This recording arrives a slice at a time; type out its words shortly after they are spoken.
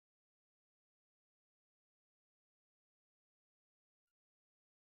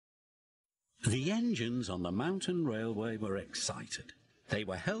The engines on the mountain railway were excited. They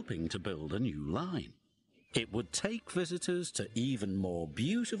were helping to build a new line. It would take visitors to even more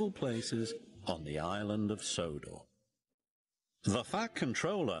beautiful places on the island of Sodor. The Fat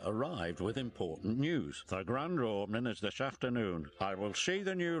Controller arrived with important news. The grand opening is this afternoon. I will see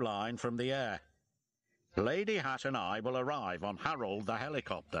the new line from the air. Lady Hat and I will arrive on Harold the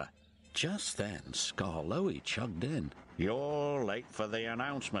helicopter. Just then, Skarloey chugged in. You're late for the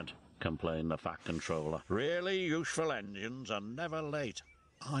announcement, complained the Fat Controller. Really useful engines are never late.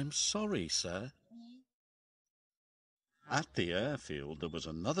 I'm sorry, sir. At the airfield there was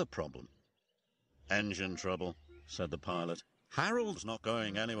another problem. Engine trouble, said the pilot. Harold's not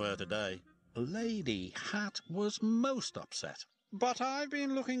going anywhere today. Lady Hat was most upset. But I've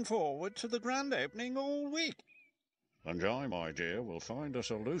been looking forward to the grand opening all week. And I, my dear, will find a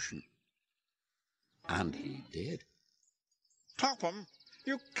solution. And he did. Topham,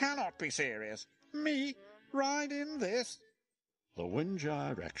 you cannot be serious. Me ride in this? The wind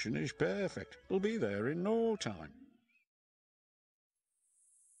direction is perfect. We'll be there in no time.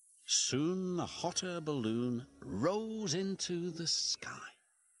 Soon the hot air balloon rose into the sky.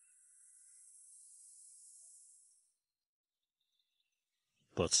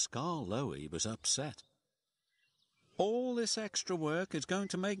 But Skarloey was upset. All this extra work is going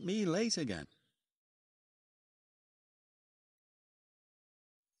to make me late again.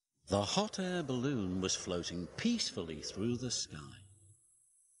 The hot air balloon was floating peacefully through the sky.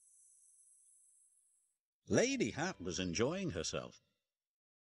 Lady Hat was enjoying herself.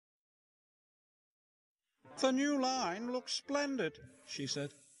 The new line looks splendid, she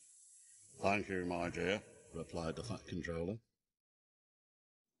said. Thank you, my dear, replied the Fat Controller.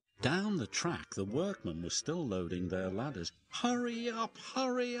 Down the track, the workmen were still loading their ladders. Hurry up,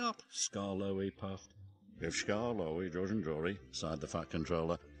 Skarloey puffed. If Skarloey doesn't hurry, sighed the Fat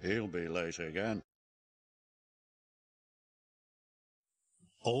Controller, he'll be late again.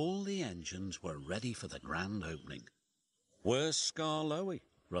 All the engines were ready for the grand opening. Where's Skarloey?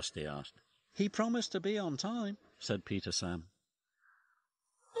 Rusty asked. He promised to be on time, said Peter Sam.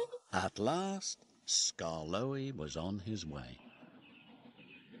 At last, Skarloey was on his way.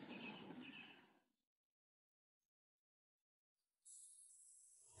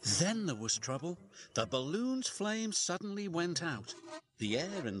 Then there was trouble. The balloon's flame suddenly went out. The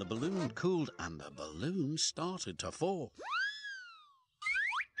air in the balloon cooled and the balloon started to fall.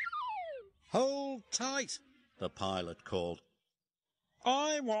 Hold tight, the pilot called.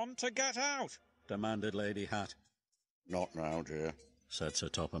 I want to get out, demanded Lady Hat. Not now, dear, said Sir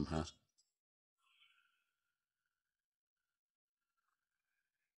Topham Hatt.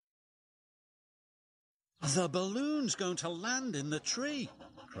 The balloon's going to land in the tree,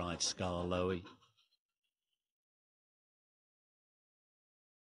 cried Skarloey.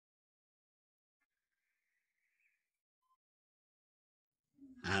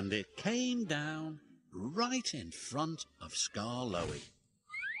 And it came down right in front of Skarloey.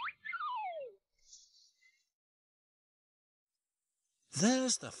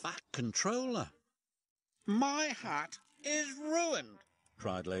 There's the Fat Controller. My hat is ruined,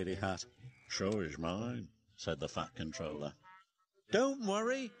 cried Lady Hat. So is mine, said the Fat Controller. Don't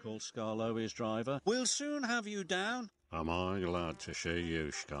worry, called Skarloey's driver. We'll soon have you down. Am I glad to see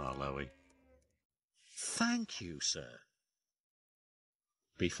you, Skarloey? Thank you, sir.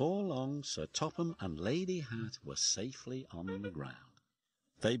 Before long, Sir Topham and Lady Hat were safely on the ground.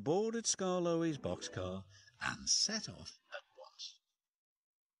 They boarded Skarloey's boxcar and set off at once.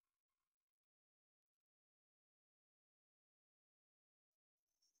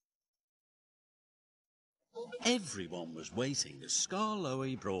 Everyone was waiting as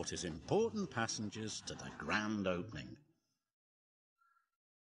Skarloey brought his important passengers to the grand opening.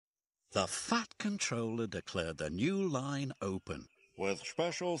 The Fat Controller declared the new line open. With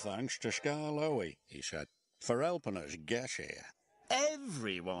special thanks to Skarloey, he said, for helping us get here.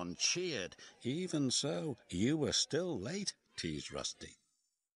 Everyone cheered. Even so, you were still late, teased Rusty.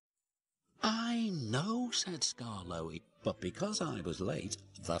 I know, said Skarloey, but because I was late,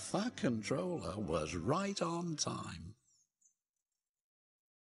 the Fat Controller was right on time.